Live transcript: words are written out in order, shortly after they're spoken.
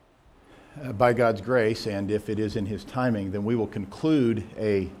by God's grace, and if it is in His timing, then we will conclude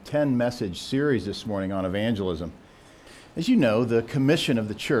a 10-message series this morning on evangelism. As you know, the commission of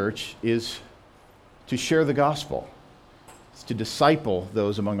the church is to share the gospel. It's to disciple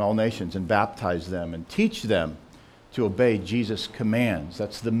those among all nations and baptize them and teach them to obey Jesus' commands.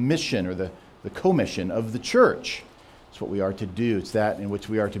 That's the mission or the commission of the church. It's what we are to do. It's that in which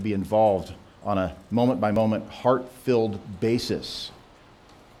we are to be involved on a moment-by-moment, heart-filled basis.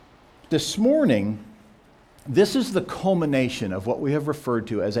 This morning, this is the culmination of what we have referred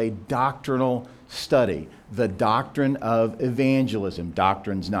to as a doctrinal study, the doctrine of evangelism.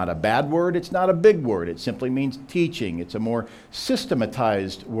 Doctrine's not a bad word, it's not a big word. It simply means teaching. It's a more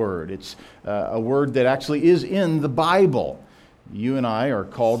systematized word. It's a word that actually is in the Bible. You and I are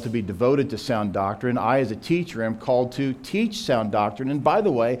called to be devoted to sound doctrine. I, as a teacher, am called to teach sound doctrine, and by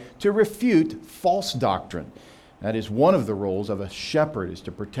the way, to refute false doctrine. That is one of the roles of a shepherd, is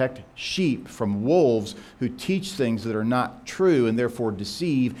to protect sheep from wolves who teach things that are not true and therefore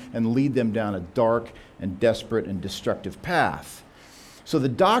deceive and lead them down a dark and desperate and destructive path. So the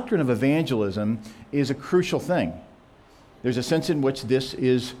doctrine of evangelism is a crucial thing. There's a sense in which this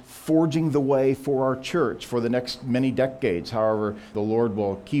is forging the way for our church for the next many decades. However, the Lord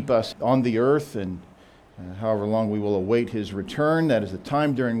will keep us on the earth and however long we will await His return. That is the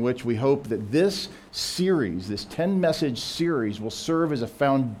time during which we hope that this series, this 10-message series, will serve as a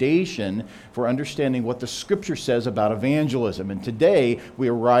foundation for understanding what the Scripture says about evangelism. And today we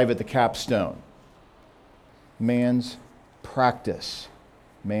arrive at the capstone. Man's practice.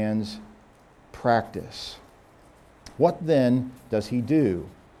 Man's practice. What then does he do?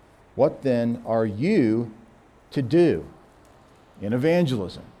 What then are you to do in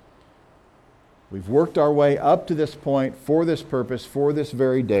evangelism? We've worked our way up to this point for this purpose, for this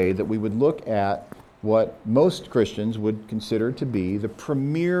very day, that we would look at what most Christians would consider to be the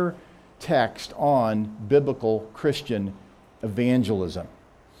premier text on biblical Christian evangelism.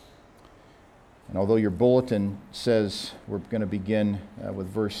 And although your bulletin says we're going to begin with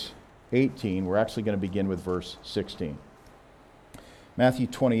verse 18, we're actually going to begin with verse 16. Matthew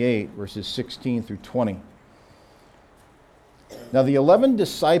 28, verses 16 through 20. Now the 11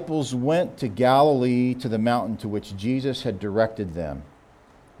 disciples went to Galilee to the mountain to which Jesus had directed them.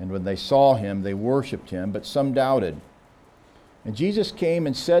 And when they saw Him, they worshipped Him, but some doubted. And Jesus came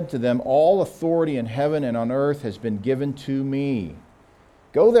and said to them, "All authority in heaven and on earth has been given to me.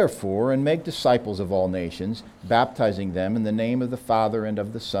 Go therefore and make disciples of all nations, baptizing them in the name of the Father and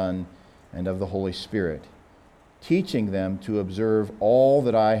of the Son and of the Holy Spirit, teaching them to observe all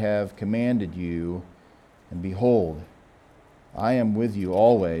that I have commanded you. And behold, I am with you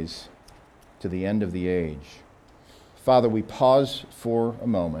always to the end of the age." Father, we pause for a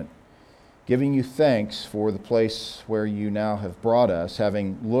moment, giving you thanks for the place where you now have brought us,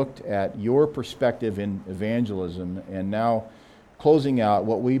 having looked at your perspective in evangelism and now closing out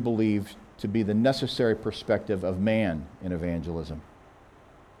what we believe to be the necessary perspective of man in evangelism.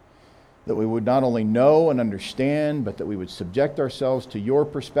 That we would not only know and understand, but that we would subject ourselves to your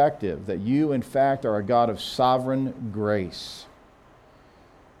perspective, that you, in fact, are a God of sovereign grace.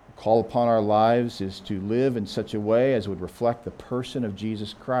 The call upon our lives is to live in such a way as would reflect the person of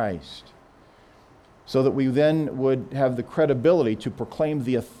Jesus Christ, so that we then would have the credibility to proclaim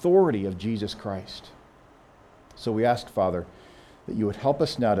the authority of Jesus Christ. So we ask, Father, that you would help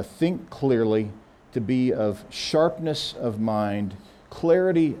us now to think clearly, to be of sharpness of mind,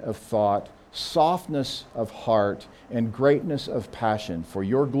 clarity of thought, softness of heart, and greatness of passion for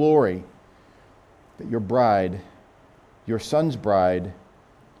your glory, that your bride, your Son's bride,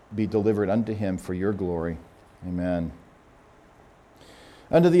 be delivered unto Him for your glory. Amen.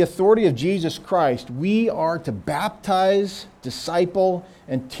 Under the authority of Jesus Christ, we are to baptize, disciple,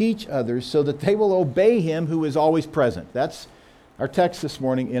 and teach others so that they will obey Him who is always present. That's our text this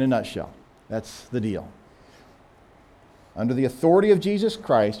morning in a nutshell. That's the deal. Under the authority of Jesus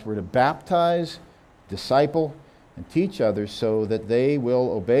Christ, we're to baptize, disciple, and teach others so that they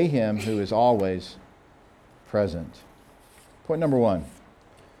will obey Him who is always present. Point number 1,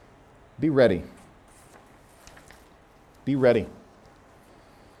 be ready. Be ready.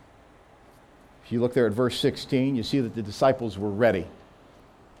 If you look there at verse 16, you see that the disciples were ready.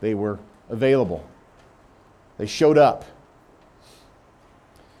 They were available. They showed up.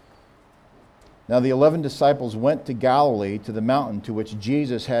 Now the 11 disciples went to Galilee, to the mountain to which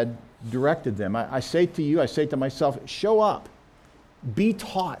Jesus had directed them. I say to you, I say to myself, show up. Be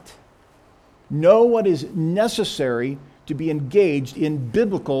taught. Know what is necessary to be engaged in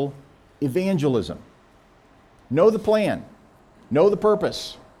biblical evangelism. Know the plan. Know the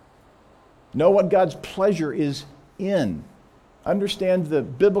purpose. Know what God's pleasure is in. Understand the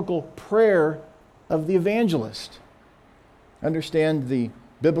biblical prayer of the evangelist. Understand the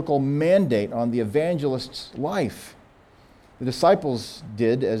biblical mandate on the evangelist's life. The disciples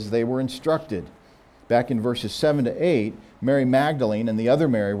did as they were instructed. Back in verses 7 to 8, Mary Magdalene and the other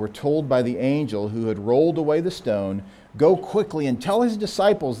Mary were told by the angel who had rolled away the stone, "Go quickly and tell his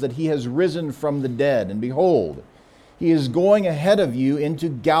disciples that he has risen from the dead. And behold, he is going ahead of you into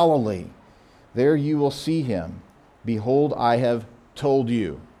Galilee. There you will see him. Behold, I have told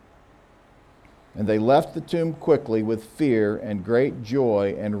you." And they left the tomb quickly with fear and great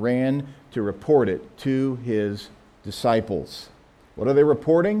joy and ran to report it to his disciples. What are they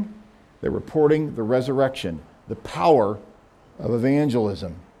reporting? They're reporting the resurrection, the power of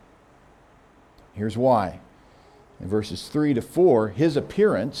evangelism. Here's why. In verses 3 to 4, his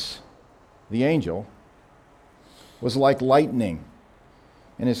appearance, the angel, was like lightning,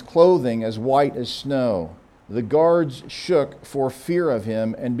 and his clothing as white as snow. The guards shook for fear of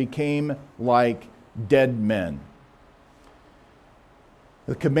him and became like dead men.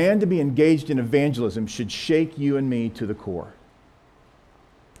 The command to be engaged in evangelism should shake you and me to the core.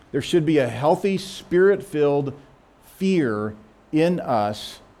 There should be a healthy, spirit-filled fear in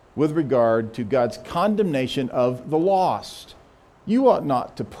us with regard to God's condemnation of the lost. You ought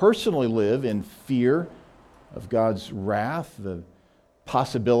not to personally live in fear of God's wrath, the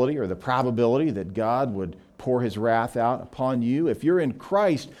possibility or the probability that God would pour his wrath out upon you. If you're in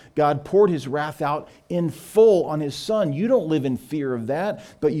Christ, God poured his wrath out in full on his Son. You don't live in fear of that,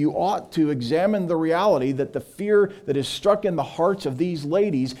 but you ought to examine the reality that the fear that is struck in the hearts of these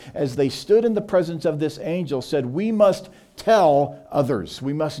ladies as they stood in the presence of this angel said, we must tell others.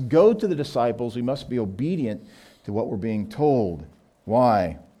 We must go to the disciples. We must be obedient to what we're being told.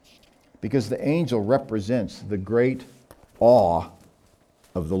 Why? Because the angel represents the great awe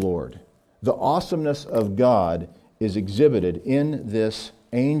of the Lord. The awesomeness of God is exhibited in this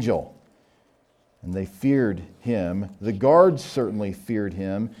angel. And they feared him. The guards certainly feared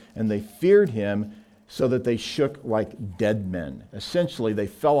him, and they feared him so that they shook like dead men. Essentially, they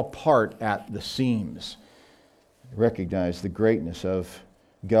fell apart at the seams. They recognized the greatness of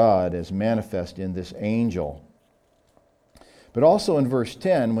God as manifest in this angel. But also in verse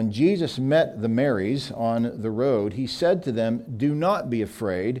 10, when Jesus met the Marys on the road, he said to them, "Do not be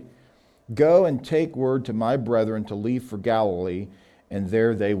afraid. Go and take word to my brethren to leave for Galilee, and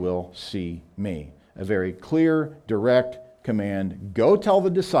there they will see me." A very clear, direct command. Go tell the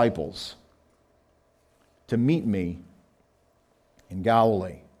disciples to meet me in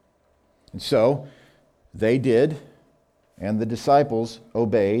Galilee. And so they did, and the disciples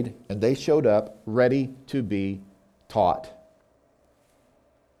obeyed, and they showed up ready to be taught.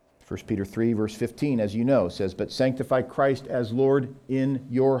 1 Peter 3, verse 15, as you know, says, "But sanctify Christ as Lord in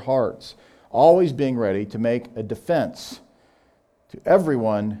your hearts, always being ready to make a defense to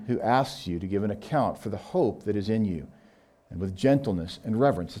everyone who asks you to give an account for the hope that is in you, and with gentleness and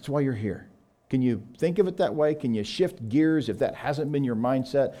reverence." That's why you're here. Can you think of it that way? Can you shift gears if that hasn't been your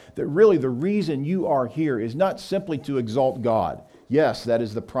mindset? That really the reason you are here is not simply to exalt God. Yes, that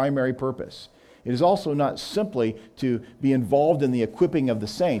is the primary purpose. It is also not simply to be involved in the equipping of the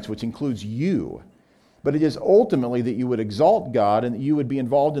saints, which includes you, but it is ultimately that you would exalt God and that you would be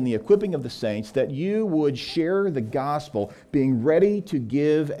involved in the equipping of the saints, that you would share the gospel, being ready to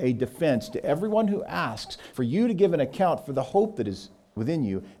give a defense to everyone who asks for you to give an account for the hope that is within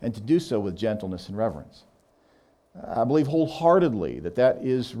you, and to do so with gentleness and reverence. I believe wholeheartedly that that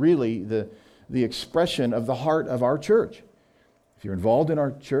is really the expression of the heart of our church. If you're involved in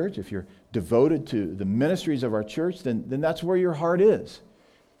our church, if you're devoted to the ministries of our church, then that's where your heart is.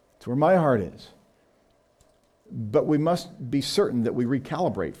 It's where my heart is. But we must be certain that we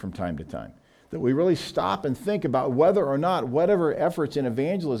recalibrate from time to time, that we really stop and think about whether or not whatever efforts in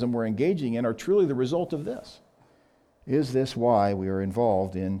evangelism we're engaging in are truly the result of this. Is this why we are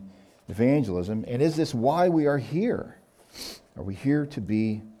involved in evangelism? And is this why we are here? Are we here to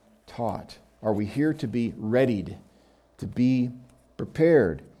be taught? Are we here to be readied, to be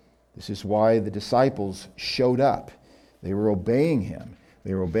prepared? This is why the disciples showed up. They were obeying him.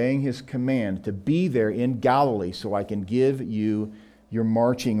 They were obeying his command to be there in Galilee so I can give you your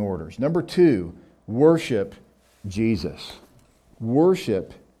marching orders. Number 2, worship Jesus.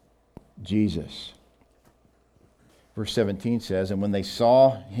 Worship Jesus. Verse 17 says, "And when they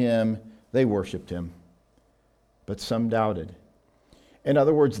saw him, they worshiped him, but some doubted." In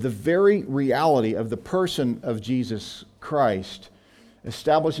other words, the very reality of the person of Jesus Christ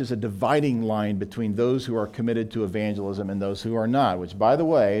establishes a dividing line between those who are committed to evangelism and those who are not, which, by the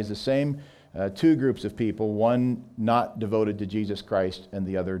way, is the same two groups of people, one not devoted to Jesus Christ and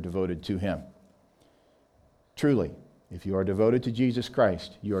the other devoted to him. Truly, If you are devoted to Jesus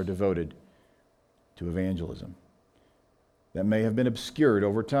Christ, you are devoted to evangelism. That may have been obscured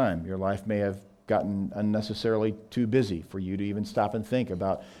over time. Your life may have gotten unnecessarily too busy for you to even stop and think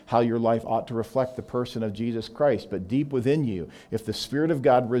about how your life ought to reflect the person of Jesus Christ. But deep within you, if the Spirit of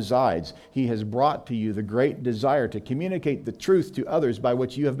God resides, He has brought to you the great desire to communicate the truth to others by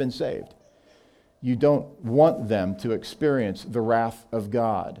which you have been saved. You don't want them to experience the wrath of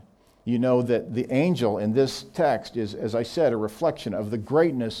God. You know that the angel in this text is, as I said, a reflection of the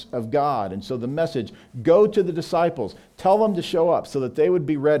greatness of God. And so the message, go to the disciples, tell them to show up so that they would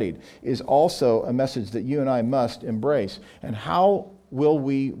be readied, is also a message that you and I must embrace. And how will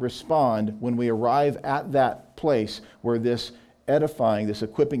we respond when we arrive at that place where this edifying, this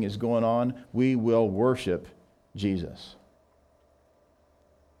equipping is going on? We will worship Jesus.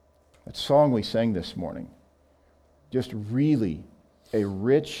 That song we sang this morning, just really a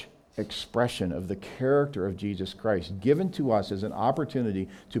rich expression of the character of Jesus Christ, given to us as an opportunity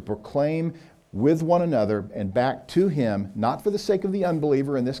to proclaim with one another and back to Him, not for the sake of the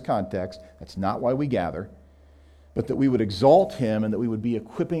unbeliever in this context, that's not why we gather, but that we would exalt Him and that we would be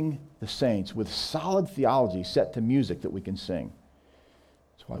equipping the saints with solid theology set to music that we can sing.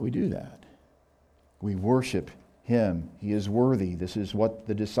 That's why we do that. We worship Him. He is worthy. This is what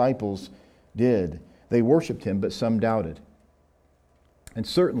the disciples did. They worshiped Him, but some doubted. And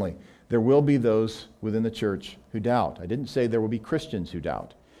certainly, there will be those within the church who doubt. I didn't say there will be Christians who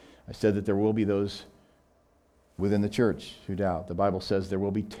doubt. I said that there will be those within the church who doubt. The Bible says there will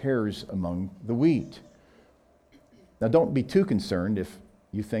be tares among the wheat. Now, don't be too concerned if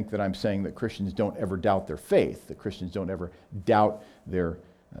you think that I'm saying that Christians don't ever doubt their faith, that Christians don't ever doubt their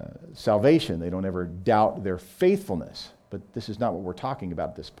salvation, they don't ever doubt their faithfulness. But this is not what we're talking about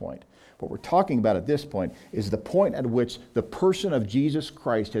at this point. What we're talking about at this point is the point at which the person of Jesus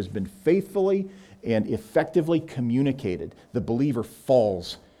Christ has been faithfully and effectively communicated. The believer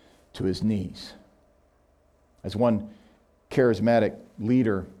falls to his knees. As one charismatic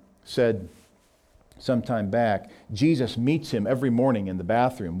leader said some time back, Jesus meets him every morning in the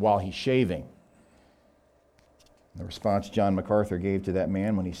bathroom while he's shaving. The response John MacArthur gave to that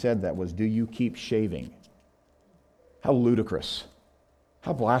man when he said that was, "Do you keep shaving?" How ludicrous.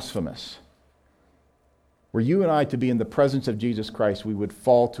 How blasphemous. Were you and I to be in the presence of Jesus Christ, we would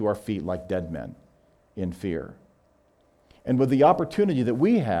fall to our feet like dead men in fear. And with the opportunity that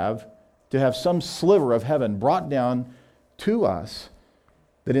we have to have some sliver of heaven brought down to us,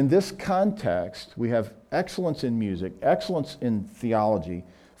 that in this context we have excellence in music, excellence in theology,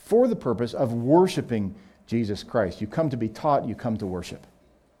 for the purpose of worshiping Jesus Christ. You come to be taught, you come to worship.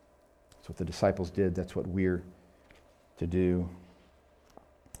 That's what the disciples did. That's what we're to do.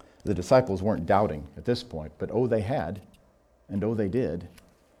 The disciples weren't doubting at this point, but oh, they had, and oh, they did,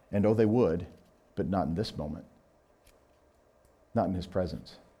 and oh, they would, but not in this moment. Not in His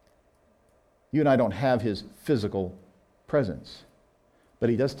presence. You and I don't have His physical presence, but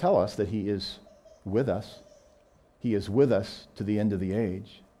He does tell us that He is with us. He is with us to the end of the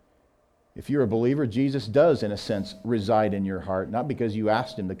age. If you're a believer, Jesus does, in a sense, reside in your heart, not because you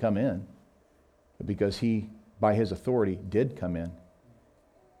asked Him to come in, but because He, by His authority, did come in.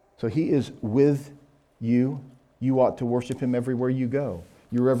 So He is with you. You ought to worship Him everywhere you go.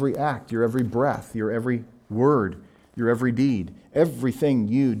 Your every act, your every breath, your every word, your every deed. Everything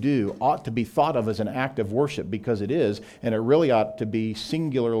you do ought to be thought of as an act of worship, because it is, and it really ought to be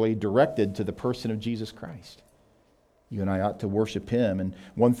singularly directed to the person of Jesus Christ. You and I ought to worship Him. And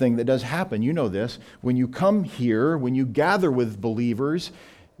one thing that does happen, you know this, when you come here, when you gather with believers,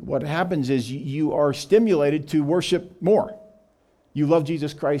 what happens is you are stimulated to worship more. You love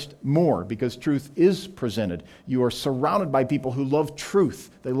Jesus Christ more because truth is presented. You are surrounded by people who love truth.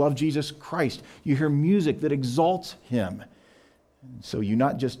 They love Jesus Christ. You hear music that exalts Him. So you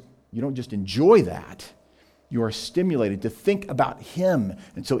don't just enjoy that. You are stimulated to think about Him.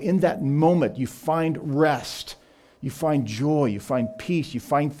 And so in that moment you find rest. You find joy. You find peace. You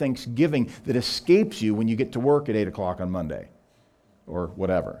find thanksgiving that escapes you when you get to work at 8 o'clock on Monday or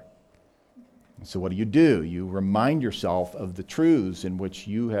whatever. So what do? You remind yourself of the truths in which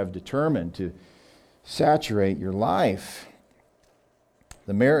you have determined to saturate your life.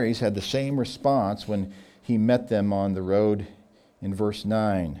 The Marys had the same response when He met them on the road in verse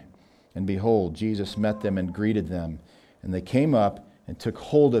 9. And behold, Jesus met them and greeted them. And they came up and took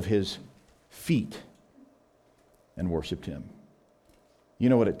hold of His feet and worshiped Him. You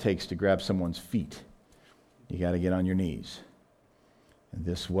know what it takes to grab someone's feet. You got to get on your knees. And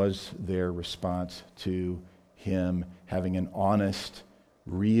this was their response to Him having an honest,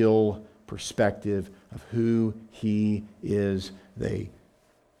 real perspective of who He is. They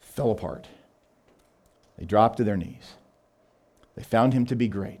fell apart. They dropped to their knees. They found him to be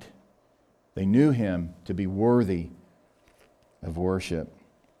great. They knew him to be worthy of worship.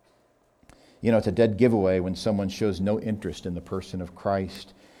 You know, it's a dead giveaway when someone shows no interest in the person of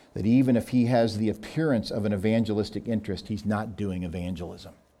Christ, that even if he has the appearance of an evangelistic interest, he's not doing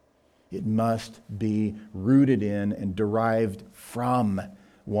evangelism. It must be rooted in and derived from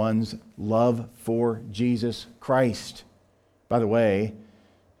one's love for Jesus Christ. By the way,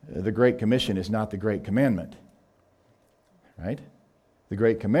 the Great Commission is not the Great Commandment, right? The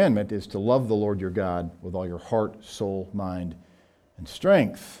Great Commandment is to love the Lord your God with all your heart, soul, mind, and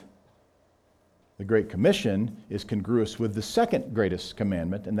strength. The Great Commission is congruous with the second greatest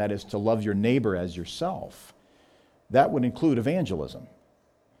commandment, and that is to love your neighbor as yourself. That would include evangelism.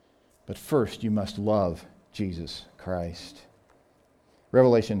 But first, you must love Jesus Christ.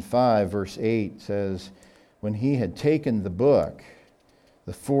 Revelation 5, verse 8 says, when he had taken the book,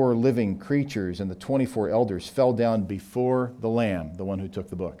 the 4 living creatures and the 24 elders fell down before the Lamb, the one who took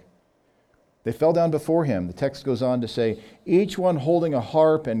the book. They fell down before him. The text goes on to say, each one holding a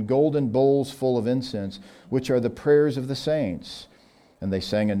harp and golden bowls full of incense, which are the prayers of the saints. And they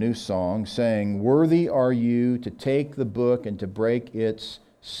sang a new song, saying, worthy are you to take the book and to break its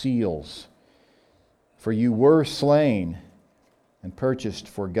seals. For you were slain and purchased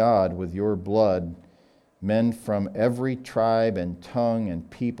for God with your blood men from every tribe and tongue and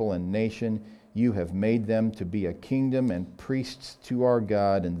people and nation. You have made them to be a kingdom and priests to our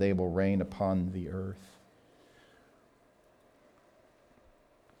God, and they will reign upon the earth.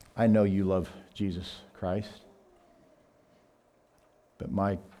 I know you love Jesus Christ, but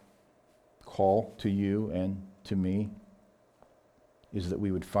my call to you and to me is that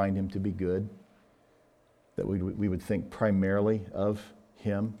we would find him to be good, that we would think primarily of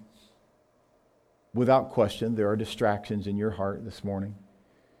him. Without question, there are distractions in your heart this morning.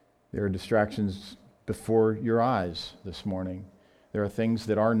 There are distractions before your eyes this morning. There are things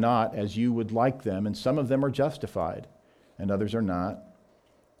that are not as you would like them, and some of them are justified, and others are not.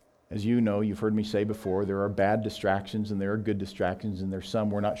 As you know, you've heard me say before, there are bad distractions and there are good distractions, and there's some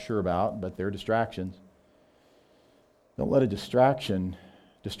we're not sure about, but they're distractions. Don't let a distraction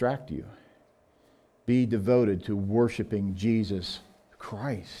distract you. Be devoted to worshiping Jesus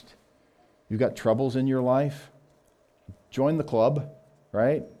Christ. You've got troubles in your life? Join the club,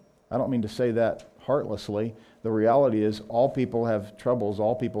 right? I don't mean to say that heartlessly. The reality is all people have troubles,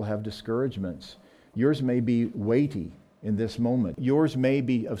 all people have discouragements. Yours may be weighty in this moment. Yours may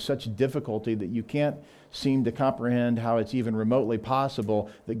be of such difficulty that you can't seem to comprehend how it's even remotely possible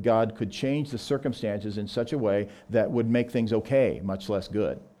that God could change the circumstances in such a way that would make things okay, much less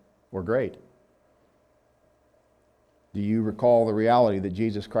good or great. Do you recall the reality that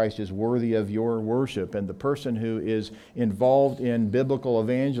Jesus Christ is worthy of your worship, and the person who is involved in biblical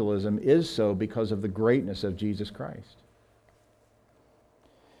evangelism is so because of the greatness of Jesus Christ?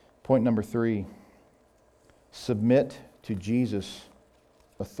 Point number 3, submit to Jesus'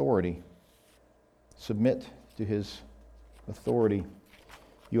 authority. Submit to his authority.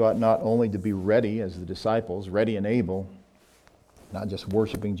 You ought not only to be ready as the disciples, ready and able, not just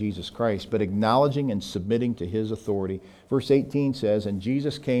worshiping Jesus Christ, but acknowledging and submitting to his authority. Verse 18 says, and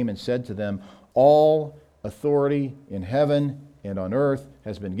Jesus came and said to them, all authority in heaven and on earth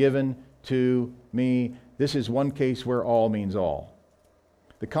has been given to me. This is one case where all means all.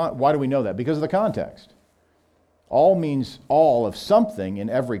 Why do we know that? Because of the context. All means all of something in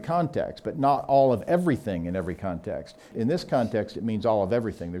every context, but not all of everything in every context. In this context, it means all of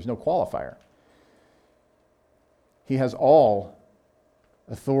everything. There's no qualifier. He has all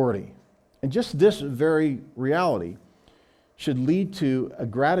authority. And just this very reality should lead to a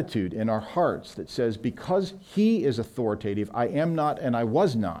gratitude in our hearts that says, because he is authoritative, I am not and I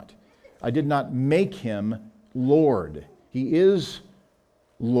was not. I did not make him Lord. He is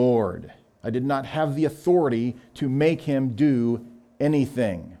Lord. I did not have the authority to make him do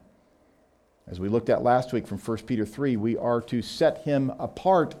anything. As we looked at last week from 1 Peter 3, we are to set him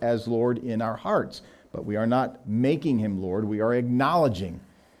apart as Lord in our hearts. But we are not making him Lord. We are acknowledging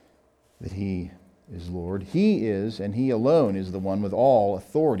that he is Lord. He is, and he alone is the one with all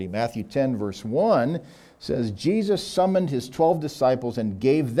authority. Matthew 10, verse 1 says, Jesus summoned his 12 disciples and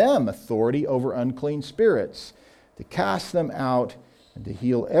gave them authority over unclean spirits to cast them out and to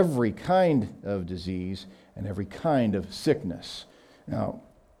heal every kind of disease and every kind of sickness. Now,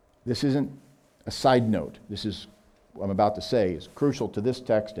 this isn't a side note. This is what I'm about to say is crucial to this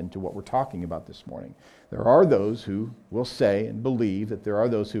text and to what we're talking about this morning. There are those who will say and believe that there are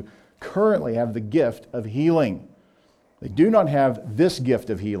those who currently have the gift of healing. They do not have this gift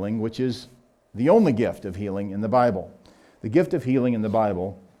of healing, which is the only gift of healing in the Bible. The gift of healing in the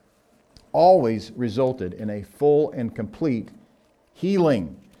Bible always resulted in a full and complete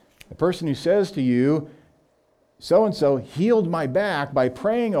healing. The person who says to you, so-and-so healed my back by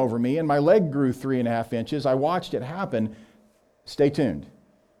praying over me and my leg grew 3.5 inches. I watched it happen. Stay tuned.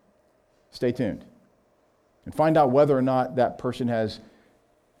 Stay tuned. And find out whether or not that person has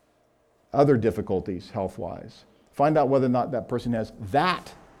other difficulties health-wise. Find out whether or not that person has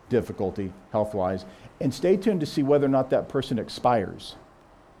that difficulty health-wise. And stay tuned to see whether or not that person expires.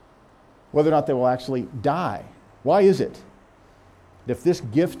 Whether or not they will actually die. Why is it that if this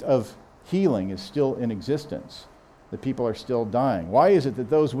gift of healing is still in existence, that people are still dying? Why is it that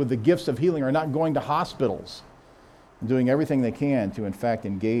those with the gifts of healing are not going to hospitals and doing everything they can to, in fact,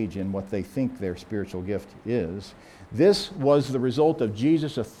 engage in what they think their spiritual gift is? This was the result of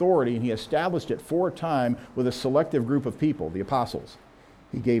Jesus' authority, and he established it for a time with a selective group of people, the apostles.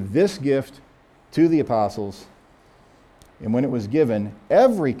 He gave this gift to the apostles, and when it was given,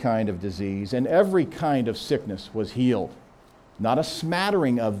 every kind of disease and every kind of sickness was healed. Not a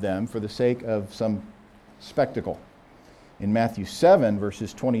smattering of them for the sake of some spectacle. In Matthew 7,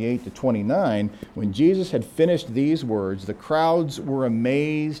 verses 28 to 29, when Jesus had finished these words, the crowds were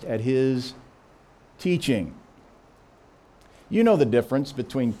amazed at his teaching. You know the difference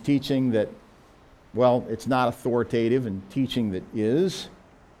between teaching that, well, it's not authoritative and teaching that is.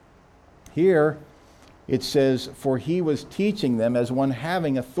 Here, it says, for he was teaching them as one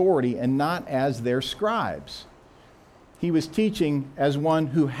having authority and not as their scribes. He was teaching as one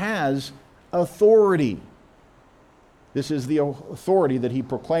who has authority. This is the authority that he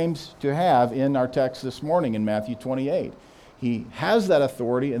proclaims to have in our text this morning in Matthew 28. He has that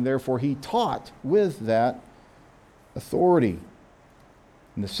authority, and therefore he taught with that authority.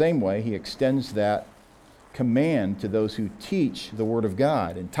 In the same way, he extends that command to those who teach the Word of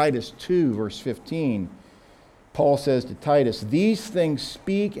God. In Titus 2, verse 15, Paul says to Titus, these things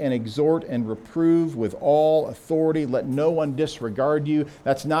speak and exhort and reprove with all authority. Let no one disregard you.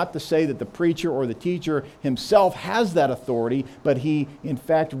 That's not to say that the preacher or the teacher himself has that authority, but he, in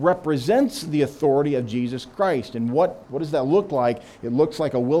fact, represents the authority of Jesus Christ. And what does that look like? It looks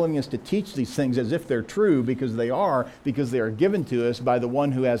like a willingness to teach these things as if they're true, because they are given to us by the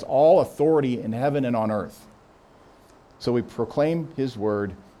one who has all authority in heaven and on earth. So we proclaim his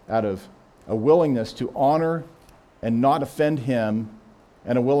word out of a willingness to honor and not offend him,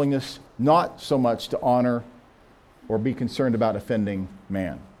 and a willingness not so much to honor or be concerned about offending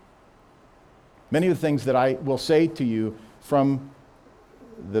man. Many of the things that I will say to you from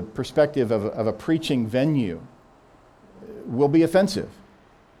the perspective of a preaching venue will be offensive.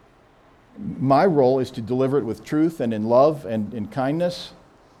 My role is to deliver it with truth and in love and in kindness,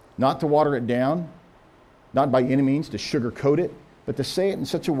 not to water it down, not by any means to sugarcoat it, but to say it in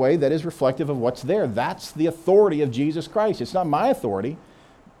such a way that is reflective of what's there. That's the authority of Jesus Christ. It's not my authority.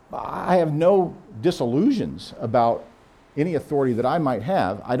 I have no disillusions about any authority that I might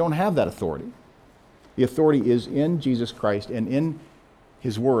have. I don't have that authority. The authority is in Jesus Christ and in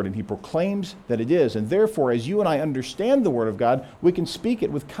his word, and he proclaims that it is. And therefore, as you and I understand the word of God, we can speak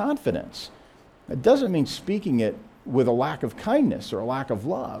it with confidence. It doesn't mean speaking it with a lack of kindness or a lack of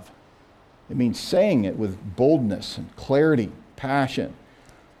love. It means saying it with boldness and clarity, passion.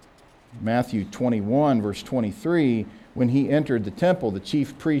 Matthew 21, verse 23, when he entered the temple, the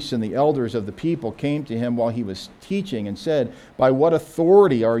chief priests and the elders of the people came to him while he was teaching and said, by what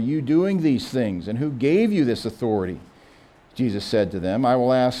authority are you doing these things, and who gave you this authority? Jesus said to them, I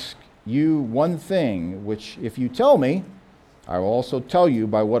will ask you one thing, which if you tell me, I will also tell you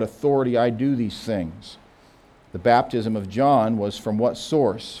by what authority I do these things. The baptism of John was from what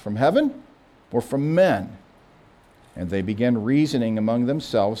source? From heaven or from men? And they began reasoning among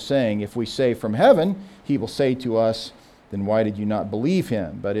themselves, saying, if we say from heaven, he will say to us, then why did you not believe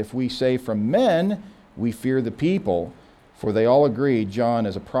him? But if we say from men, we fear the people, for they all agree John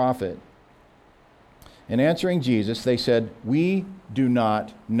is a prophet. And answering Jesus, they said, we do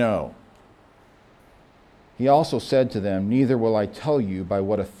not know. He also said to them, neither will I tell you by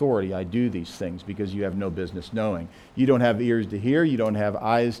what authority I do these things, because you have no business knowing. You don't have ears to hear, you don't have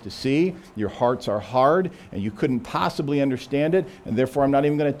eyes to see, your hearts are hard, and you couldn't possibly understand it, and therefore I'm not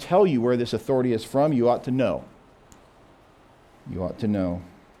even going to tell you where this authority is from. You ought to know. You ought to know.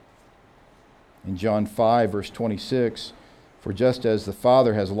 In John 5, verse 26, for just as the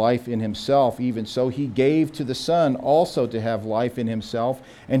Father has life in himself, even so he gave to the Son also to have life in himself,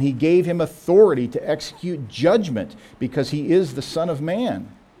 and he gave him authority to execute judgment, because he is the Son of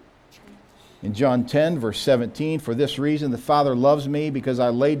Man. In John 10, verse 17, for this reason the Father loves me, because I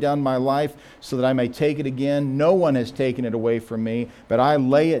laid down my life so that I may take it again. No one has taken it away from me, but I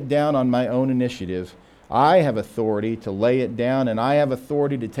lay it down on my own initiative. I have authority to lay it down, and I have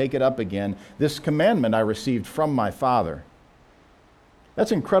authority to take it up again. This commandment I received from my Father.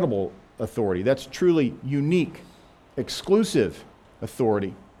 That's incredible authority. That's truly unique, exclusive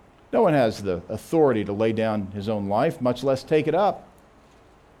authority. No one has the authority to lay down his own life, much less take it up.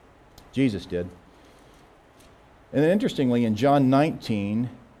 Jesus did. And then interestingly, in John 19,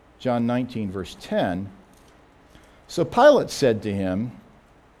 verse 10, so Pilate said to him,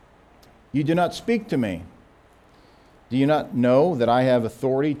 "You do not speak to me. Do you not know that I have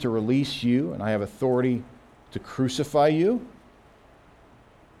authority to release you and I have authority to crucify you?"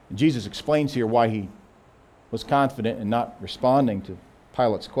 And Jesus explains here why he was confident in not responding to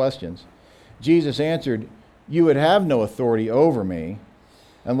Pilate's questions. Jesus answered, "You would have no authority over me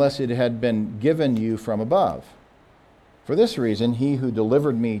unless it had been given you from above. For this reason, he who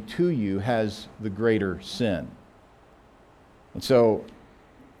delivered me to you has the greater sin." And so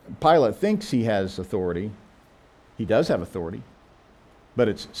Pilate thinks he has authority. He does have authority, but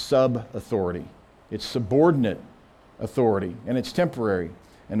it's sub-authority. It's subordinate authority, and it's temporary.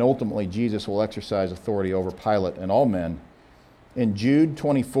 And ultimately, Jesus will exercise authority over Pilate and all men. In Jude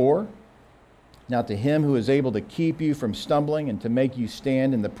 24, "Now to him who is able to keep you from stumbling and to make you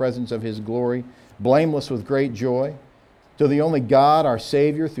stand in the presence of his glory, blameless with great joy, to the only God, our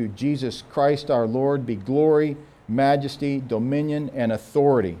Savior, through Jesus Christ our Lord, be glory, majesty, dominion, and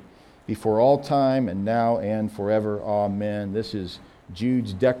authority before all time and now and forever. Amen." This is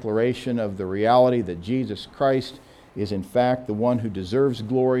Jude's declaration of the reality that Jesus Christ is in fact the one who deserves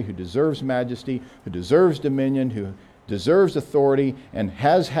glory, who deserves majesty, who deserves dominion, who deserves authority, and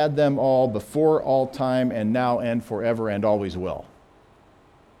has had them all before all time and now and forever and always will.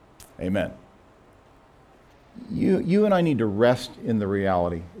 Amen. You and I need to rest in the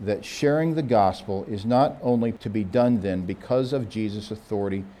reality that sharing the gospel is not only to be done then because of Jesus'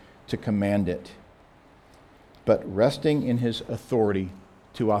 authority to command it, but resting in his authority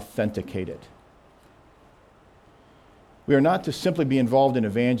to authenticate it. We are not to simply be involved in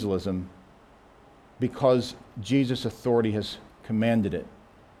evangelism because Jesus' authority has commanded it,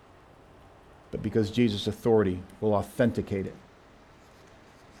 but because Jesus' authority will authenticate it.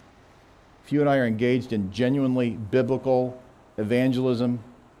 If you and I are engaged in genuinely biblical evangelism,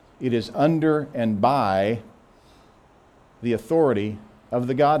 it is under and by the authority of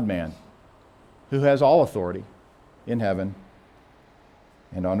the God-man, who has all authority in heaven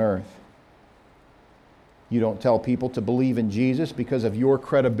and on earth. You don't tell people to believe in Jesus because of your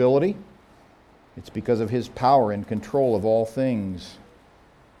credibility. It's because of his power and control of all things.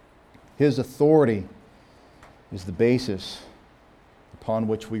 His authority is the basis upon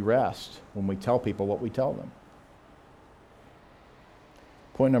which we rest when we tell people what we tell them.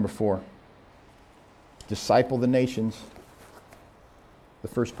 Point number 4, disciple the nations. The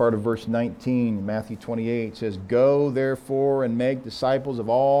first part of verse 19, Matthew 28, says, "Go therefore and make disciples of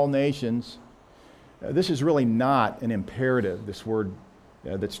all nations." This is really not an imperative, this word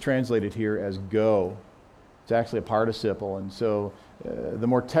that's translated here as go. It's actually a participle, and so the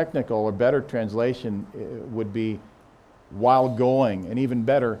more technical or better translation would be while going, and even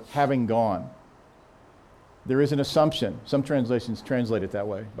better, having gone. There is an assumption. Some translations translate it that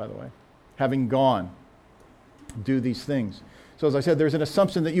way, by the way. Having gone, do these things. So as I said, there's an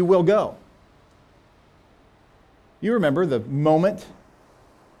assumption that you will go. You remember the moment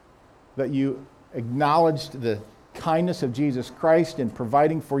that you acknowledged the kindness of Jesus Christ in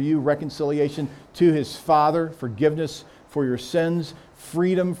providing for you reconciliation to his Father, forgiveness for your sins,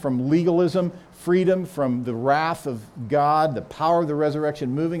 freedom from legalism, freedom from the wrath of God, the power of the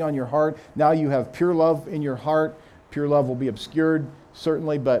resurrection moving on your heart. Now you have pure love in your heart. Pure love will be obscured,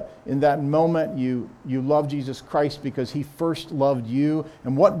 certainly, but in that moment you love Jesus Christ because he first loved you.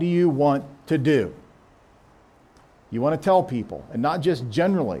 And what do you want to do? You want to tell people, and not just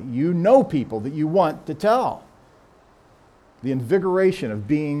generally. You know people that you want to tell. The invigoration of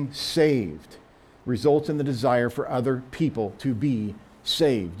being saved results in the desire for other people to be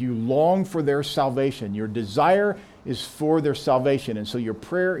saved. You long for their salvation. Your desire is for their salvation, and so your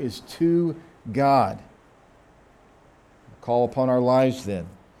prayer is to God. The call upon our lives then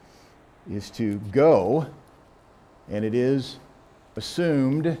is to go, and it is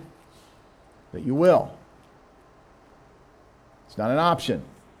assumed that you will. It's not an option.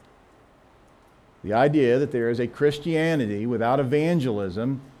 The idea that there is a Christianity without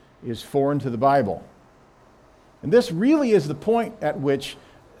evangelism is foreign to the Bible. And this really is the point at which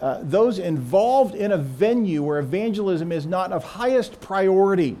those involved in a venue where evangelism is not of highest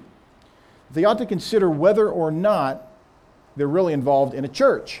priority, they ought to consider whether or not they're really involved in a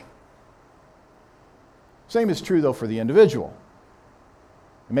church. Same is true, though, for the individual.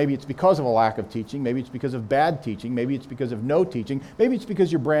 Maybe it's because of a lack of teaching. Maybe it's because of bad teaching. Maybe it's because of no teaching. Maybe it's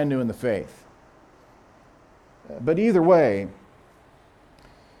because you're brand new in the faith. But either way,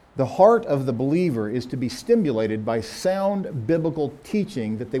 The heart of the believer is to be stimulated by sound biblical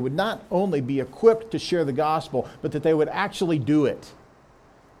teaching, that they would not only be equipped to share the gospel, but that they would actually do it.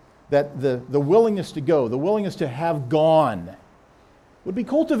 That the willingness to go, the willingness to have gone, would be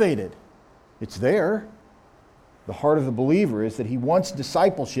cultivated. It's there. The heart of the believer is that he wants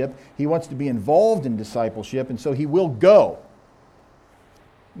discipleship, he wants to be involved in discipleship, and so he will go.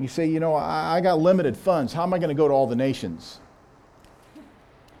 You say, I got limited funds. How am I going to go to all the nations?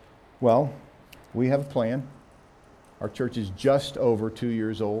 Well, we have a plan. Our church is just over 2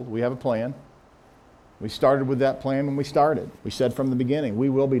 years old. We have a plan. We started with that plan when we started. We said from the beginning, we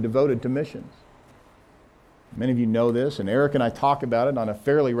will be devoted to missions. Many of you know this, and Eric and I talk about it on a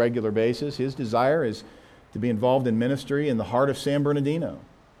fairly regular basis. His desire is to be involved in ministry in the heart of San Bernardino.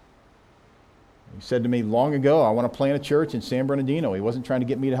 He said to me long ago, I want to plant a church in San Bernardino. He wasn't trying to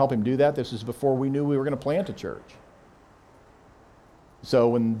get me to help him do that. This was before we knew we were going to plant a church. So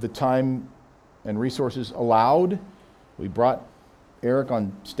when the time and resources allowed, we brought Eric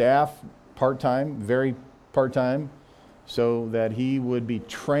on staff part-time, very part-time, so that he would be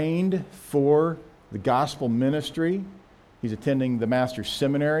trained for the gospel ministry. He's attending the Master's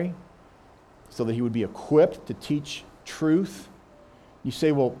Seminary so that he would be equipped to teach truth. You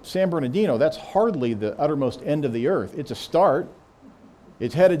say, well, San Bernardino, that's hardly the uttermost end of the earth. It's a start.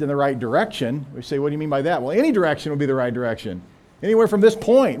 It's headed in the right direction. We say, what do you mean by that? Well, any direction would be the right direction. Anywhere from this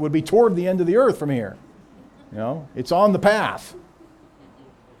point would be toward the end of the earth from here. It's on the path.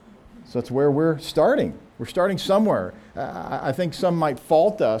 So that's where we're starting. We're starting somewhere. I think some might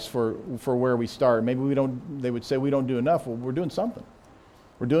fault us for where we start. Maybe they would say we don't do enough. Well, we're doing something.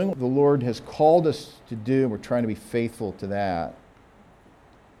 We're doing what the Lord has called us to do, and we're trying to be faithful to that.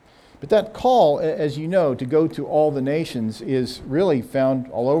 But that call, as you know, to go to all the nations is really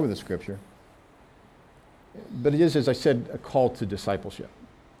found all over the Scripture. But it is, as I said, a call to discipleship.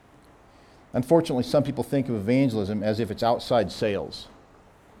 Unfortunately, some people think of evangelism as if it's outside sales.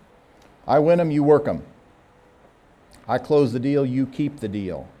 I win them, you work them. I close the deal, you keep the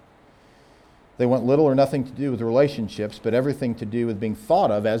deal. They want little or nothing to do with relationships, but everything to do with being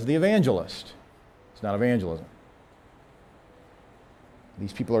thought of as the evangelist. It's not evangelism.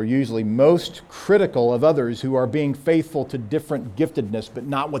 These people are usually most critical of others who are being faithful to different giftedness, but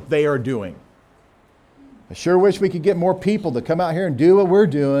not what they are doing. I sure wish we could get more people to come out here and do what we're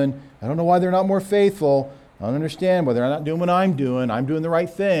doing. I don't know why they're not more faithful. I don't understand why they're not doing what I'm doing. I'm doing the right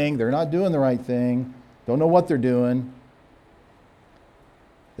thing. They're not doing the right thing. Don't know what they're doing.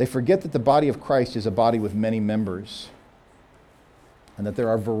 They forget that the body of Christ is a body with many members, and that there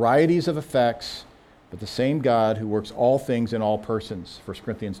are varieties of effects, but the same God who works all things in all persons. 1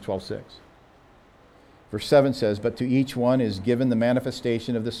 Corinthians 12:6. Verse 7 says, but to each one is given the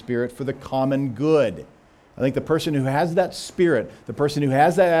manifestation of the Spirit for the common good. I think the person who has that spirit, the person who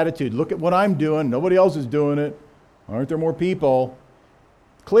has that attitude, look at what I'm doing, nobody else is doing it, aren't there more people?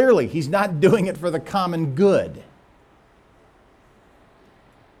 Clearly, he's not doing it for the common good.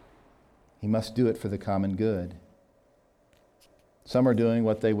 He must do it for the common good. Some are doing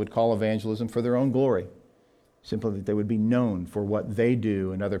what they would call evangelism for their own glory, simply that they would be known for what they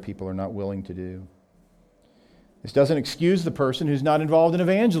do and other people are not willing to do. This doesn't excuse the person who's not involved in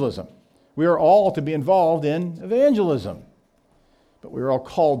evangelism. We are all to be involved in evangelism, but we are all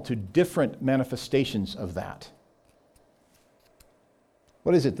called to different manifestations of that.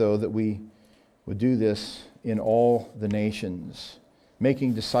 What is it, though, that we would do this in all the nations,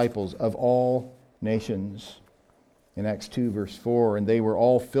 making disciples of all nations? In Acts 2, verse 4, and they were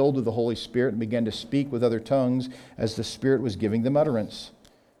all filled with the Holy Spirit and began to speak with other tongues as the Spirit was giving them utterance.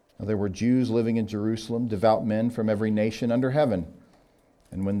 Now, there were Jews living in Jerusalem, devout men from every nation under heaven.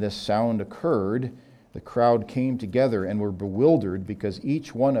 And when this sound occurred, the crowd came together and were bewildered because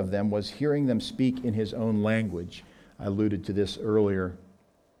each one of them was hearing them speak in his own language. I alluded to this earlier.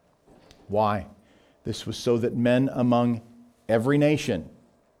 Why? This was so that men among every nation,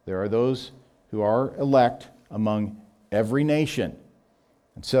 there are those who are elect among every nation.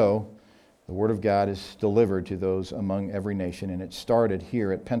 And so, the Word of God is delivered to those among every nation, and it started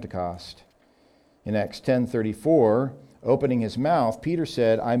here at Pentecost. In Acts 10:34, opening his mouth, Peter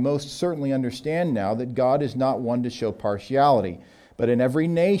said, I most certainly understand now that God is not one to show partiality, but in every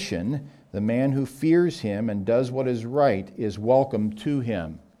nation, the man who fears him and does what is right is welcome to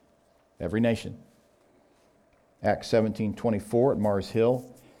him. Every nation. Acts 17:24 at Mars Hill.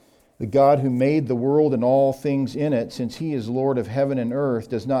 The God who made the world and all things in it, since he is Lord of heaven and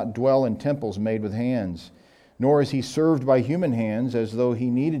earth, does not dwell in temples made with hands, nor is he served by human hands as though he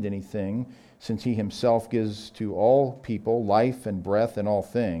needed anything, since he himself gives to all people life and breath and all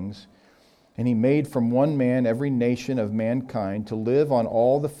things. And he made from one man every nation of mankind to live on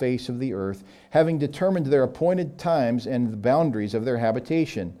all the face of the earth, having determined their appointed times and the boundaries of their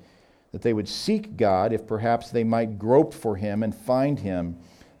habitation, that they would seek God, if perhaps they might grope for him and find him,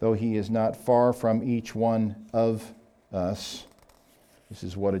 though he is not far from each one of us. This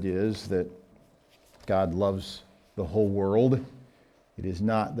is what it is that God loves the whole world. It is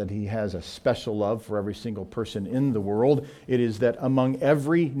not that he has a special love for every single person in the world. It is that among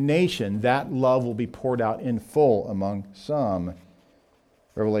every nation, that love will be poured out in full among some.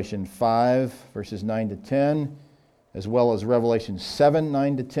 Revelation 5, verses 9 to 10, as well as Revelation 7,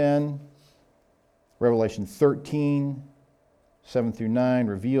 9 to 10, Revelation 13, 7 through 9,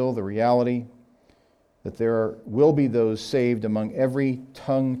 reveal the reality that there will be those saved among every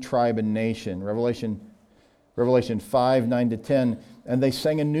tongue, tribe, and nation. Revelation 5, 9 to 10, and they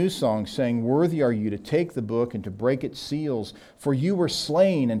sang a new song, saying, "Worthy are you to take the book and to break its seals, for you were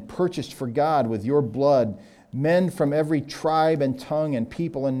slain and purchased for God with your blood men from every tribe and tongue and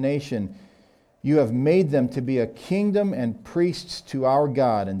people and nation. You have made them to be a kingdom and priests to our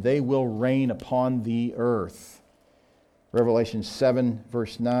God, and they will reign upon the earth." Revelation 7,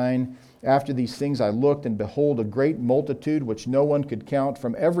 verse 9, "After these things I looked, and behold, a great multitude which no one could count,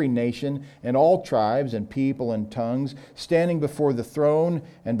 from every nation and all tribes and people and tongues, standing before the throne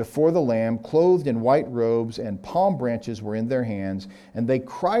and before the Lamb, clothed in white robes, and palm branches were in their hands. And they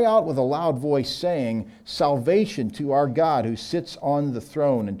cry out with a loud voice, saying, 'Salvation to our God who sits on the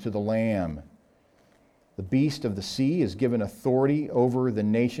throne and to the Lamb.' The beast of the sea is given authority over the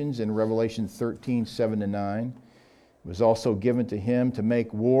nations," in Revelation 13, 7 to 9. "It was also given to him to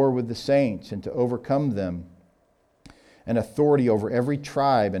make war with the saints and to overcome them. And authority over every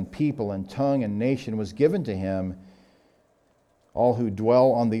tribe and people and tongue and nation was given to him. All who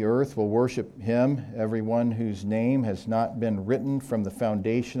dwell on the earth will worship him, everyone whose name has not been written from the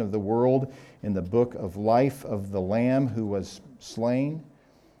foundation of the world in the book of life of the Lamb who was slain.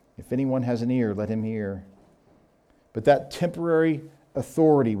 If anyone has an ear, let him hear." But that temporary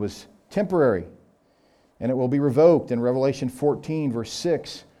authority was temporary, and it will be revoked in Revelation 14, verse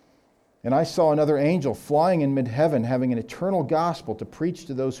 6. "And I saw another angel flying in mid-heaven, having an eternal gospel to preach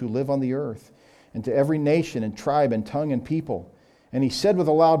to those who live on the earth, and to every nation and tribe and tongue and people. And he said with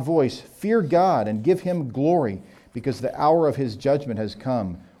a loud voice, 'Fear God and give him glory, because the hour of his judgment has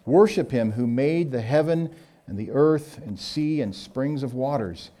come. Worship him who made the heaven and the earth and sea and springs of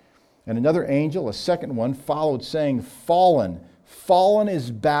waters.' And another angel, a second one, followed, saying, 'Fallen, fallen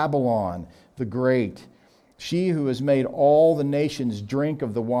is Babylon the great, she who has made all the nations drink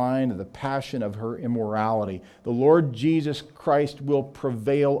of the wine of the passion of her immorality.'" The Lord Jesus Christ will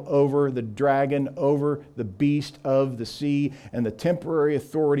prevail over the dragon, over the beast of the sea, and the temporary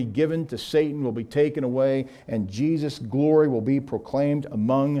authority given to Satan will be taken away, and Jesus' glory will be proclaimed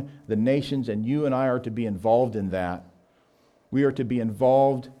among the nations, and you and I are to be involved in that. We are to be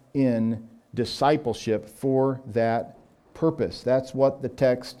involved in discipleship for that purpose. That's what the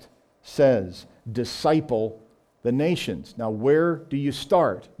text says. Disciple the nations. Now, where do you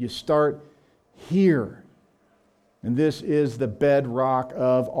start? You start here. And this is the bedrock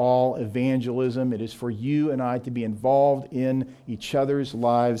of all evangelism. It is for you and I to be involved in each other's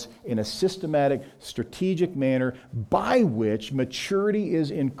lives in a systematic, strategic manner by which maturity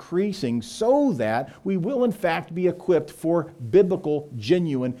is increasing so that we will in fact be equipped for biblical,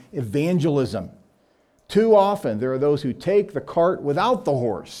 genuine evangelism. Too often there are those who take the cart without the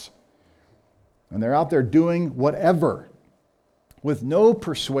horse, and they're out there doing whatever with no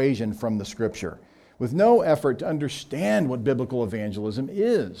persuasion from the Scripture, with no effort to understand what biblical evangelism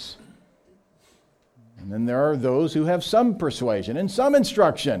is. And then there are those who have some persuasion and some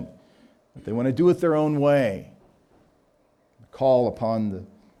instruction, but they want to do it their own way. The call upon the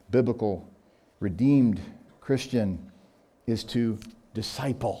biblical, redeemed Christian is to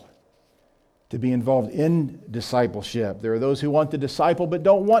disciple, to be involved in discipleship. There are those who want to disciple but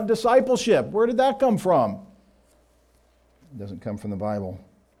don't want discipleship. Where did that come from? It doesn't come from the Bible.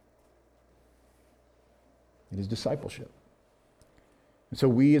 It is discipleship. And so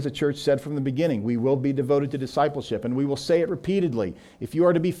we as a church said from the beginning, we will be devoted to discipleship, and we will say it repeatedly. If you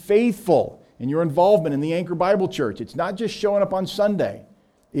are to be faithful in your involvement in the Anchor Bible Church, it's not just showing up on Sunday.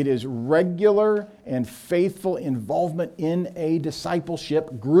 It is regular and faithful involvement in a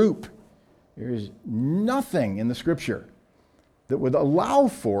discipleship group. There is nothing in the Scripture that would allow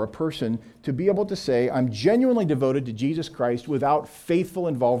for a person to be able to say, I'm genuinely devoted to Jesus Christ without faithful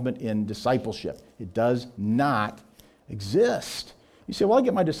involvement in discipleship. It does not exist. You say, well, I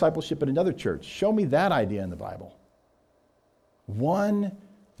get my discipleship at another church. Show me that idea in the Bible. One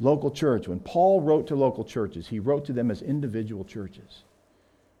local church. When Paul wrote to local churches, he wrote to them as individual churches.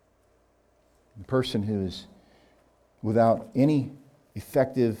 The person who is without any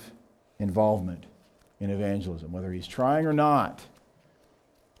effective involvement in evangelism, whether he's trying or not,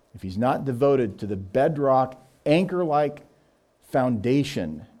 if he's not devoted to the bedrock, anchor-like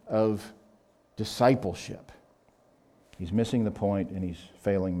foundation of discipleship, he's missing the point and he's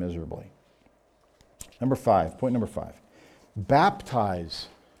failing miserably. Point number 5. Baptize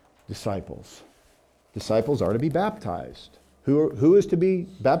disciples. Disciples are to be baptized. Who is to be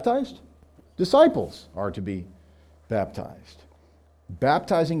baptized? Disciples are to be baptized.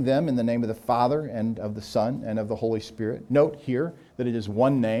 Baptizing them in the name of the Father and of the Son and of the Holy Spirit. Note here that it is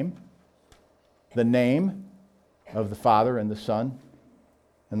one name. The name of the Father and the Son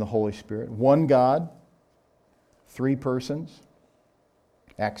and the Holy Spirit. One God, 3 persons.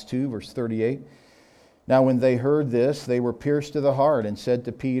 Acts 2, verse 38. Now when they heard this, they were pierced to the heart and said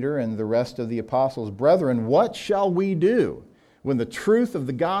to Peter and the rest of the apostles, Brethren, what shall we do? When the truth of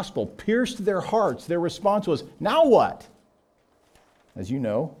the gospel pierced their hearts, their response was, now what? As you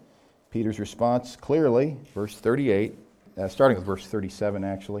know, Peter's response clearly, verse 38, starting with verse 37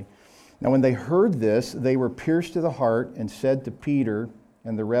 actually. Now when they heard this, they were pierced to the heart and said to Peter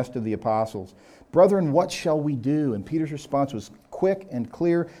and the rest of the apostles, Brethren, what shall we do? And Peter's response was quick and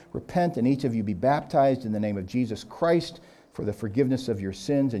clear. Repent and each of you be baptized in the name of Jesus Christ for the forgiveness of your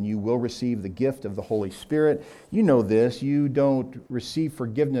sins, and you will receive the gift of the Holy Spirit. You know this. You don't receive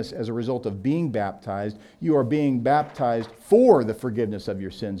forgiveness as a result of being baptized. You are being baptized for the forgiveness of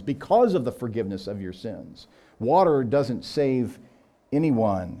your sins, because of the forgiveness of your sins. Water doesn't save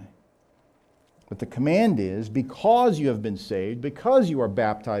anyone. But the command is, because you have been saved, because you are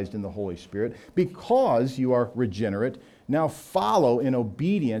baptized in the Holy Spirit, because you are regenerate, now follow in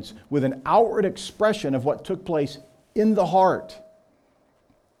obedience with an outward expression of what took place in the heart.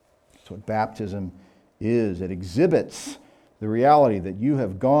 That's what baptism is. It exhibits the reality that you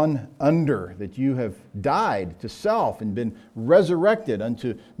have gone under, that you have died to self and been resurrected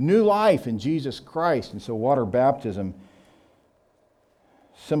unto new life in Jesus Christ. And so water baptism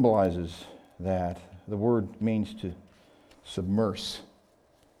symbolizes that. The word means to submerse,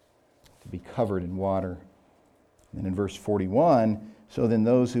 to be covered in water. And in verse 41, so then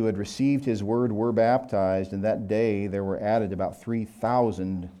those who had received his word were baptized, and that day there were added about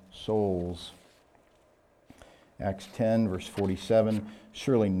 3,000 souls. Acts 10, verse 47,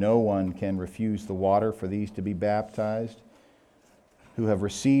 surely no one can refuse the water for these to be baptized, who have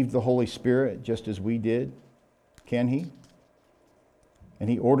received the Holy Spirit just as we did. Can he? And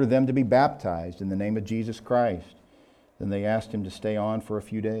he ordered them to be baptized in the name of Jesus Christ. Then they asked him to stay on for a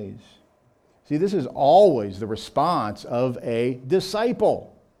few days. See, this is always the response of a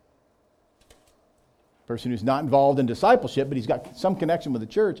disciple. A person who's not involved in discipleship, but he's got some connection with the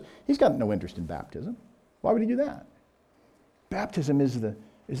church, he's got no interest in baptism. Why would he do that? Baptism is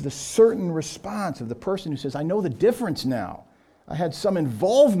the certain response of the person who says, I know the difference now. I had some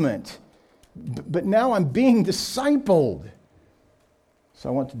involvement, but now I'm being discipled. So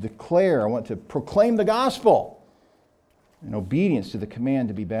I want to proclaim the gospel in obedience to the command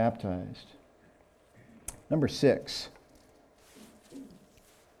to be baptized. Number 6,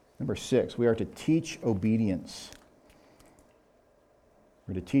 we are to teach obedience.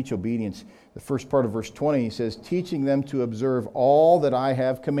 We're to teach obedience. The first part of verse 20, he says, teaching them to observe all that I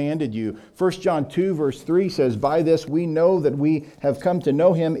have commanded you. 1 John 2, verse 3 says, by this we know that we have come to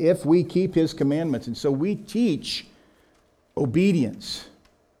know him if we keep his commandments. And so we teach obedience.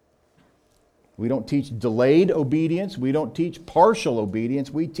 We don't teach delayed obedience. We don't teach partial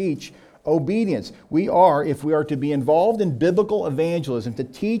obedience. We teach obedience. We are, if we are to be involved in biblical evangelism, to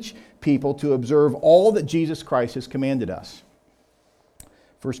teach people to observe all that Jesus Christ has commanded us.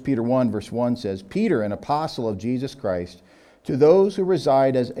 1 Peter 1, verse 1 says, Peter, an apostle of Jesus Christ, to those who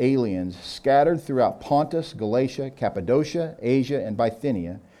reside as aliens, scattered throughout Pontus, Galatia, Cappadocia, Asia, and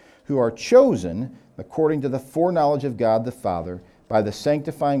Bithynia, who are chosen, according to the foreknowledge of God the Father, by the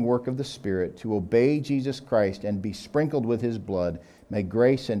sanctifying work of the Spirit, to obey Jesus Christ and be sprinkled with his blood. May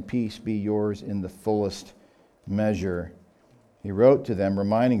grace and peace be yours in the fullest measure. He wrote to them,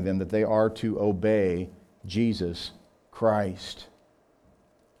 reminding them that they are to obey Jesus Christ.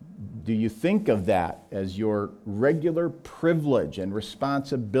 Do you think of that as your regular privilege and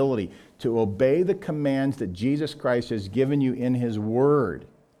responsibility to obey the commands that Jesus Christ has given you in his word?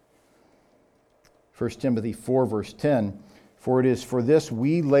 1 Timothy 4, verse 10, for it is for this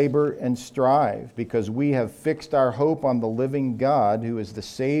we labor and strive, because we have fixed our hope on the living God, who is the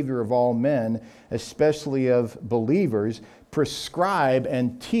Savior of all men, especially of believers. Prescribe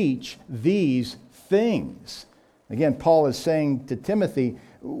and teach these things. Again, Paul is saying to Timothy,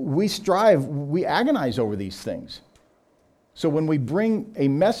 we strive, we agonize over these things. So when we bring a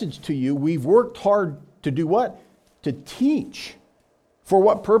message to you, we've worked hard to do what? To teach. For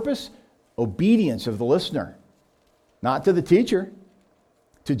what purpose? Obedience of the listener. Not to the teacher,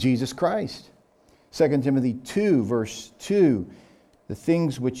 to Jesus Christ. 2 Timothy 2, verse 2. The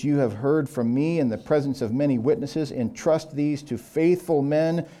things which you have heard from me in the presence of many witnesses, entrust these to faithful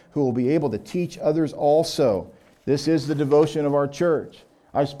men who will be able to teach others also. This is the devotion of our church.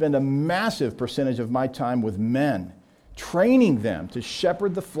 I spend a massive percentage of my time with men, training them to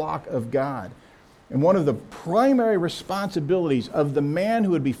shepherd the flock of God. And one of the primary responsibilities of the man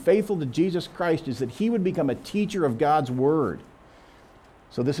who would be faithful to Jesus Christ is that he would become a teacher of God's Word.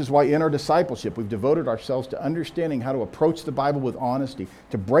 So this is why in our discipleship we've devoted ourselves to understanding how to approach the Bible with honesty,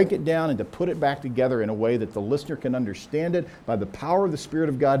 to break it down and to put it back together in a way that the listener can understand it by the power of the Spirit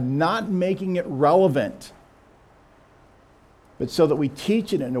of God, not making it relevant, but so that we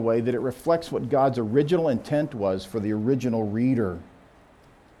teach it in a way that it reflects what God's original intent was for the original reader.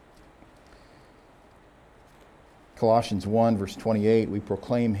 Colossians 1, verse 28, we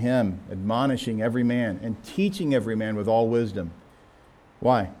proclaim him, admonishing every man and teaching every man with all wisdom.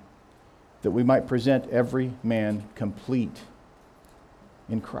 Why? That we might present every man complete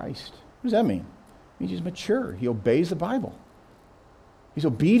in Christ. What does that mean? It means he's mature. He obeys the Bible. He's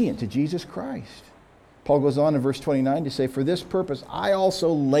obedient to Jesus Christ. Paul goes on in verse 29 to say, for this purpose I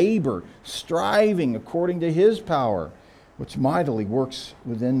also labor, striving according to his power, which mightily works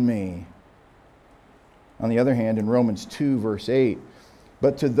within me. On the other hand, in Romans 2, verse 8,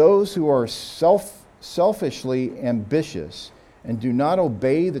 but to those who are selfishly ambitious and do not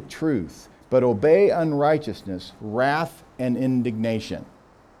obey the truth, but obey unrighteousness, wrath, and indignation.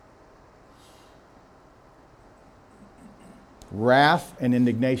 Wrath and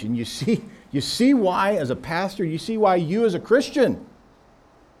indignation. You see why, as a pastor, you see why you as a Christian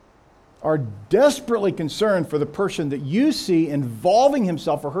are desperately concerned for the person that you see involving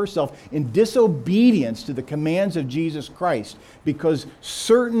himself or herself in disobedience to the commands of Jesus Christ. Because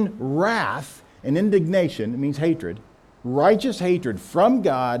certain wrath and indignation, it means hatred, righteous hatred from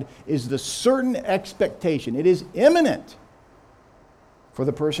God is the certain expectation. It is imminent for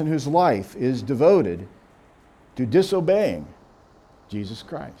the person whose life is devoted to disobeying Jesus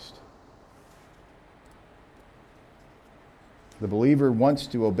Christ. The believer wants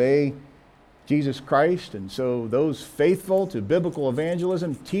to obey Jesus Christ, and so those faithful to biblical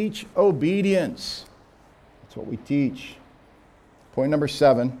evangelism teach obedience. That's what we teach. Point number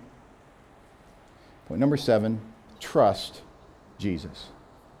seven, trust Jesus.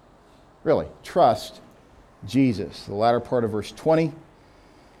 Really, trust Jesus. The latter part of verse 20,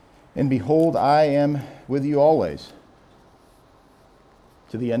 and behold, I am with you always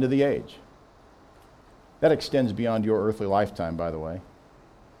to the end of the age. That extends beyond your earthly lifetime, by the way.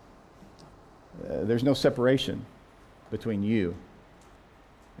 There's no separation between you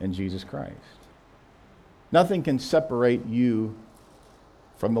and Jesus Christ. Nothing can separate you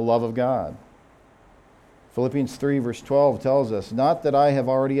from the love of God. Philippians 3, verse 12 tells us, not that I have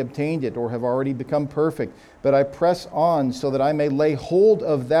already obtained it or have already become perfect, but I press on so that I may lay hold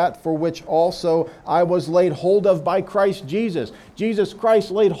of that for which also I was laid hold of by Christ Jesus. Jesus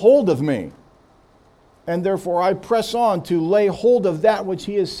Christ laid hold of me. And therefore I press on to lay hold of that which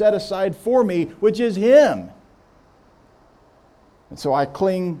he has set aside for me, which is him. And so I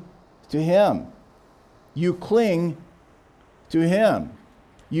cling to him. You cling to him.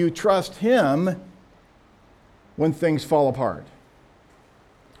 You trust him when things fall apart.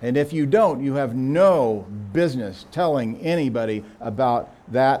 And if you don't, you have no business telling anybody about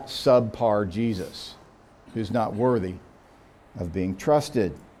that subpar Jesus who's not worthy of being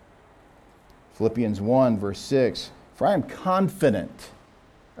trusted. Philippians 1, verse 6, for I am confident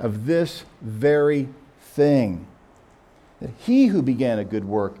of this very thing, that he who began a good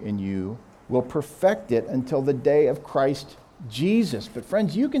work in you will perfect it until the day of Christ Jesus. But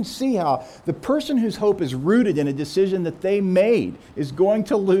friends, you can see how the person whose hope is rooted in a decision that they made is going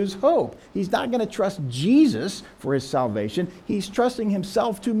to lose hope. He's not going to trust Jesus for his salvation. He's trusting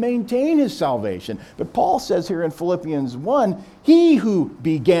himself to maintain his salvation. But Paul says here in Philippians 1, he who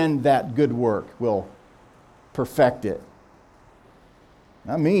began that good work will perfect it.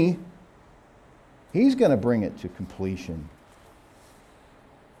 Not me. He's going to bring it to completion.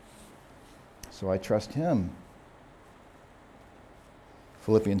 So I trust him.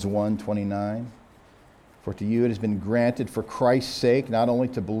 Philippians 1:29. For to you it has been granted for Christ's sake not only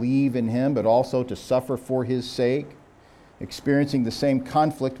to believe in him, but also to suffer for his sake, experiencing the same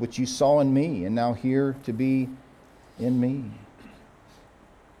conflict which you saw in me, and now here to be in me.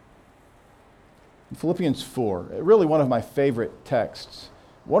 In Philippians 4, really one of my favorite texts,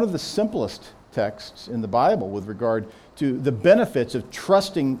 one of the simplest texts in the Bible with regard to the benefits of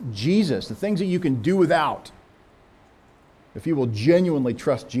trusting Jesus, the things that you can do without, if you will genuinely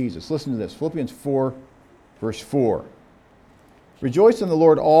trust Jesus. Listen to this, Philippians 4, verse 4. Rejoice in the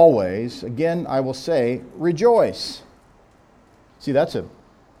Lord always. Again, I will say, rejoice. See, that's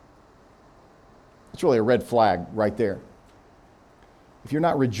really a red flag right there. If you're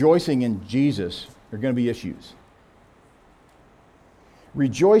not rejoicing in Jesus, there are going to be issues.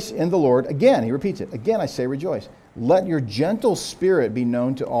 Rejoice in the Lord. Again, he repeats it. Again, I say rejoice. Let your gentle spirit be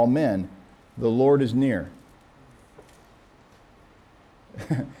known to all men. The Lord is near.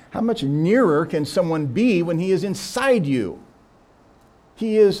 How much nearer can someone be when he is inside you?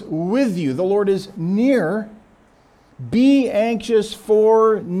 He is with you. The Lord is near. Be anxious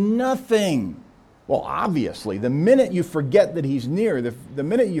for nothing. Well, obviously, the minute you forget that he's near, the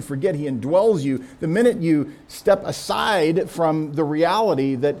minute you forget he indwells you, the minute you step aside from the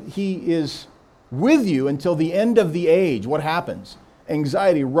reality that he is with you until the end of the age, what happens?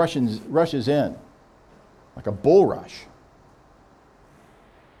 Anxiety rushes in like a bull rush.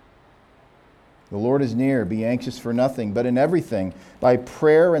 The Lord is near. Be anxious for nothing, but in everything, by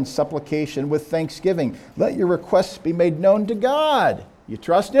prayer and supplication with thanksgiving, let your requests be made known to God. You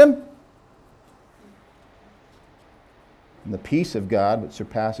trust him? And the peace of God, which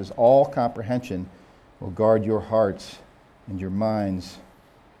surpasses all comprehension, will guard your hearts and your minds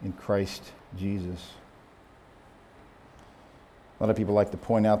in Christ Jesus. A lot of people like to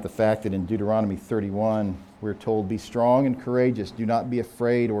point out the fact that in Deuteronomy 31, we're told, be strong and courageous. Do not be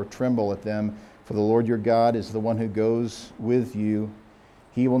afraid or tremble at them, for the Lord your God is the one who goes with you.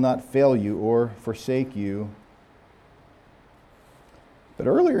 He will not fail you or forsake you. But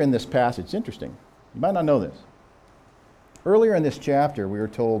earlier in this passage, it's interesting. You might not know this. Earlier in this chapter, we were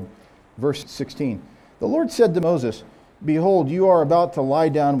told, verse 16, the Lord said to Moses, behold, you are about to lie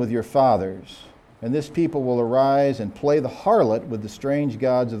down with your fathers, and this people will arise and play the harlot with the strange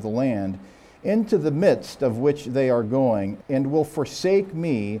gods of the land, into the midst of which they are going, and will forsake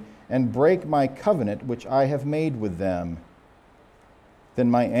me and break my covenant which I have made with them. Then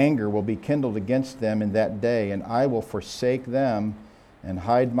my anger will be kindled against them in that day, and I will forsake them and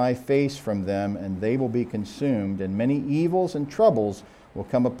hide my face from them, and they will be consumed, and many evils and troubles will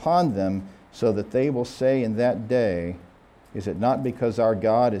come upon them, so that they will say in that day, is it not because our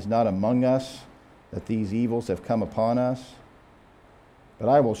God is not among us that these evils have come upon us? But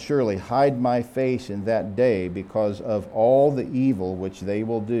I will surely hide my face in that day because of all the evil which they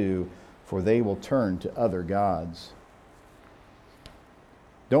will do, for they will turn to other gods.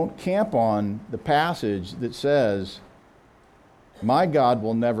 Don't camp on the passage that says, my God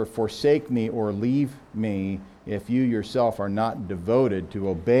will never forsake me or leave me if you yourself are not devoted to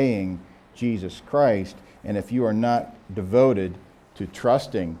obeying Jesus Christ, and if you are not devoted to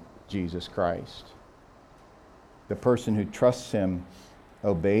trusting Jesus Christ. The person who trusts him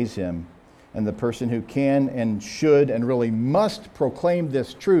obeys him, and the person who can and should and really must proclaim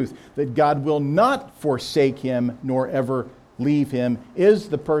this truth, that God will not forsake him nor ever leave him, is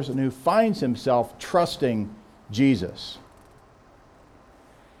the person who finds himself trusting Jesus.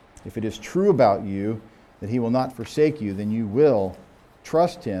 If it is true about you that he will not forsake you, then you will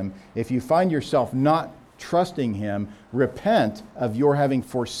trust him. If you find yourself not trusting him, repent of your having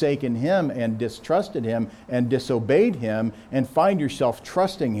forsaken him and distrusted him and disobeyed him, and find yourself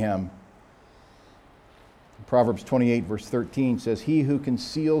trusting him. Proverbs 28 verse 13 says, he who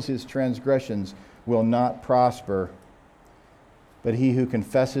conceals his transgressions will not prosper, but he who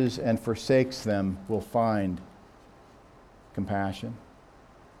confesses and forsakes them will find compassion.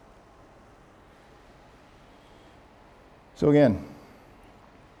 So again,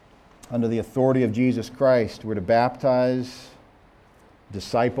 under the authority of Jesus Christ, we're to baptize,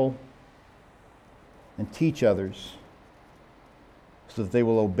 disciple, and teach others so that they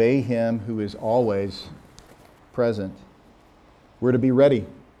will obey him who is always present. We're to be ready.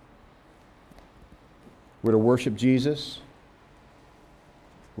 We're to worship Jesus.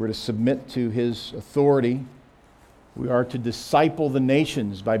 We're to submit to his authority. We are to disciple the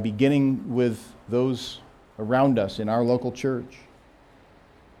nations by beginning with those around us in our local church.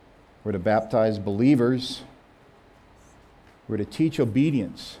 We're to baptize believers. We're to teach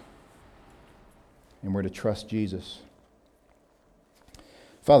obedience. And we're to trust Jesus.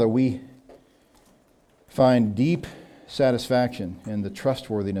 Father, we find deep satisfaction in the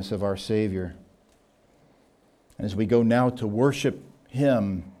trustworthiness of our Savior. And as we go now to worship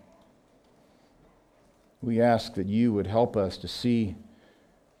him, we ask that you would help us to see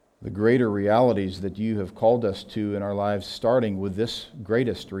the greater realities that you have called us to in our lives, starting with this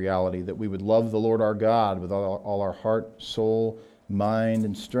greatest reality, that we would love the Lord our God with all our heart, soul, mind,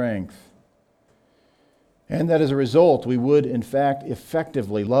 and strength. And that as a result, we would, in fact,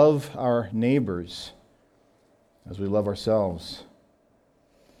 effectively love our neighbors as we love ourselves.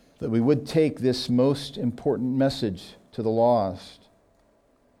 That we would take this most important message to the lost.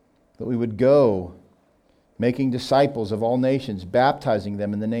 That we would go making disciples of all nations, baptizing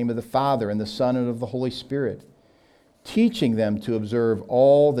them in the name of the Father and the Son and of the Holy Spirit, teaching them to observe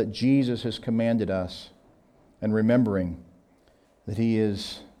all that Jesus has commanded us, and remembering that He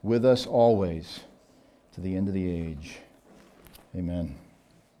is with us always to the end of the age. Amen.